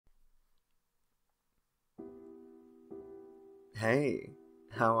Hey,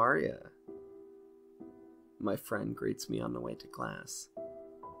 how are you? My friend greets me on the way to class.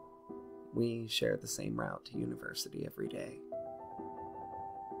 We share the same route to university every day.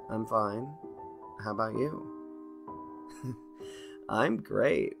 I'm fine. How about you? I'm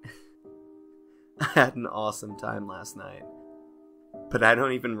great. I had an awesome time last night, but I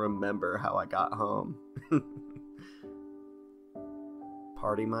don't even remember how I got home.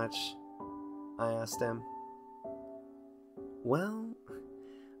 Party much? I asked him. Well,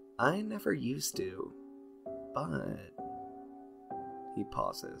 I never used to, but... He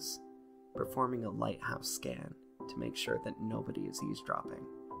pauses, performing a lighthouse scan to make sure that nobody is eavesdropping.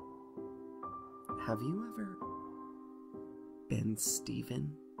 Have you ever been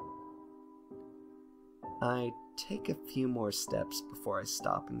Steven? I take a few more steps before I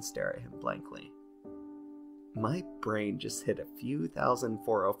stop and stare at him blankly. My brain just hit a few thousand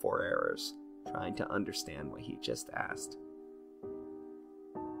 404 errors trying to understand what he just asked.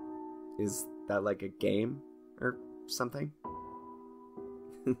 Is that like a game or something?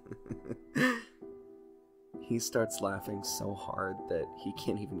 He starts laughing so hard that he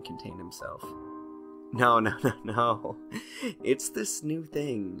can't even contain himself. No. It's this new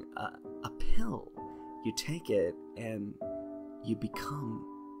thing, a pill. You take it and you become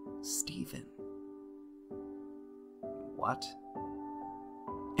Steven. What?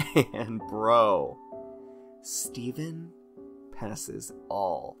 And bro, Steven passes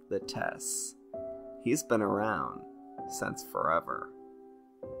all the tests. He's been around since forever.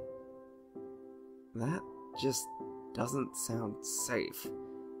 That just doesn't sound safe.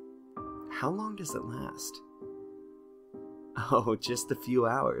 How long does it last? Oh, just a few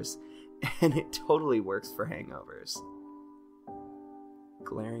hours, and it totally works for hangovers.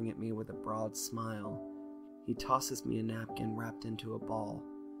 Glaring at me with a broad smile, he tosses me a napkin wrapped into a ball.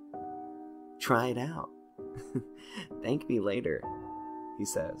 Try it out. Thank me later, he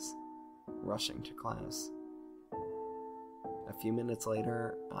says, rushing to class. A few minutes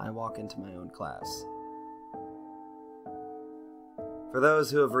later, I walk into my own class. For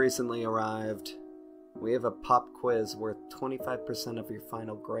those who have recently arrived, we have a pop quiz worth 25% of your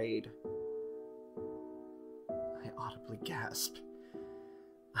final grade. I audibly gasp.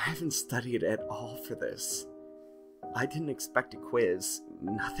 I haven't studied at all for this. I didn't expect a quiz,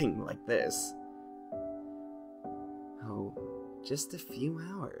 nothing like this. Oh, just a few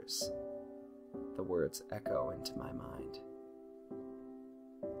hours. The words echo into my mind.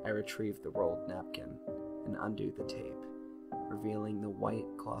 I retrieve the rolled napkin and undo the tape, revealing the white,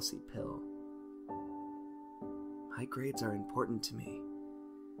 glossy pill. My grades are important to me.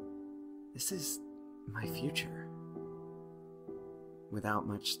 This is my future. Without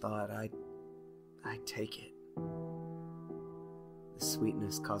much thought, I take it. The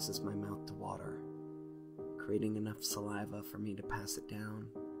sweetness causes my mouth to water, creating enough saliva for me to pass it down.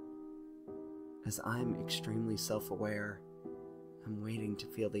 As I'm extremely self-aware, I'm waiting to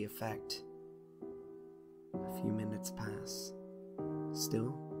feel the effect. A few minutes pass.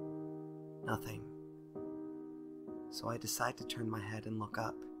 Still, nothing. So I decide to turn my head and look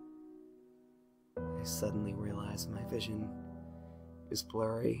up. I suddenly realize my vision is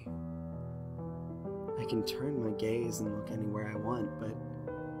blurry. I can turn my gaze and look anywhere I want, but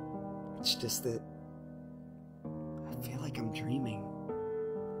it's just that I feel like I'm dreaming.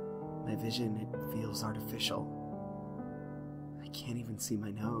 My vision, it feels artificial. I can't even see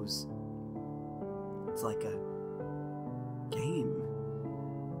my nose. It's like a game.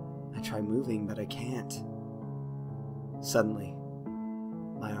 I try moving, but I can't. Suddenly,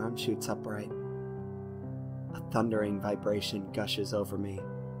 my arm shoots upright. A thundering vibration gushes over me,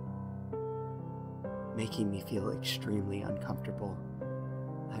 making me feel extremely uncomfortable.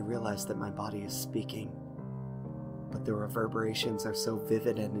 I realize that my body is speaking, but the reverberations are so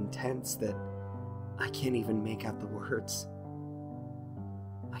vivid and intense that I can't even make out the words.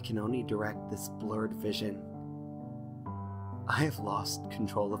 I can only direct this blurred vision. I have lost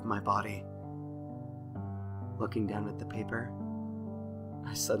control of my body. Looking down at the paper,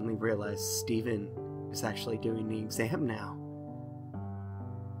 I suddenly realize Steven is actually doing the exam now.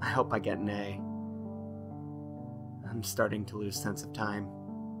 I hope I get an A. I'm starting to lose sense of time.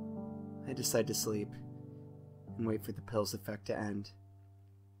 I decide to sleep and wait for the pill's effect to end.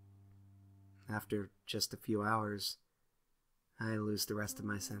 After just a few hours, I lose the rest of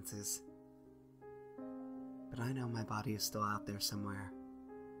my senses. But I know my body is still out there somewhere.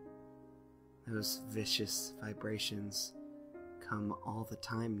 Those vicious vibrations come all the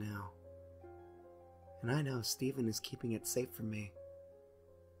time now. And I know Steven is keeping it safe from me.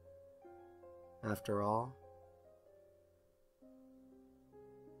 After all,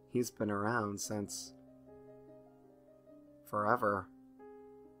 he's been around since forever.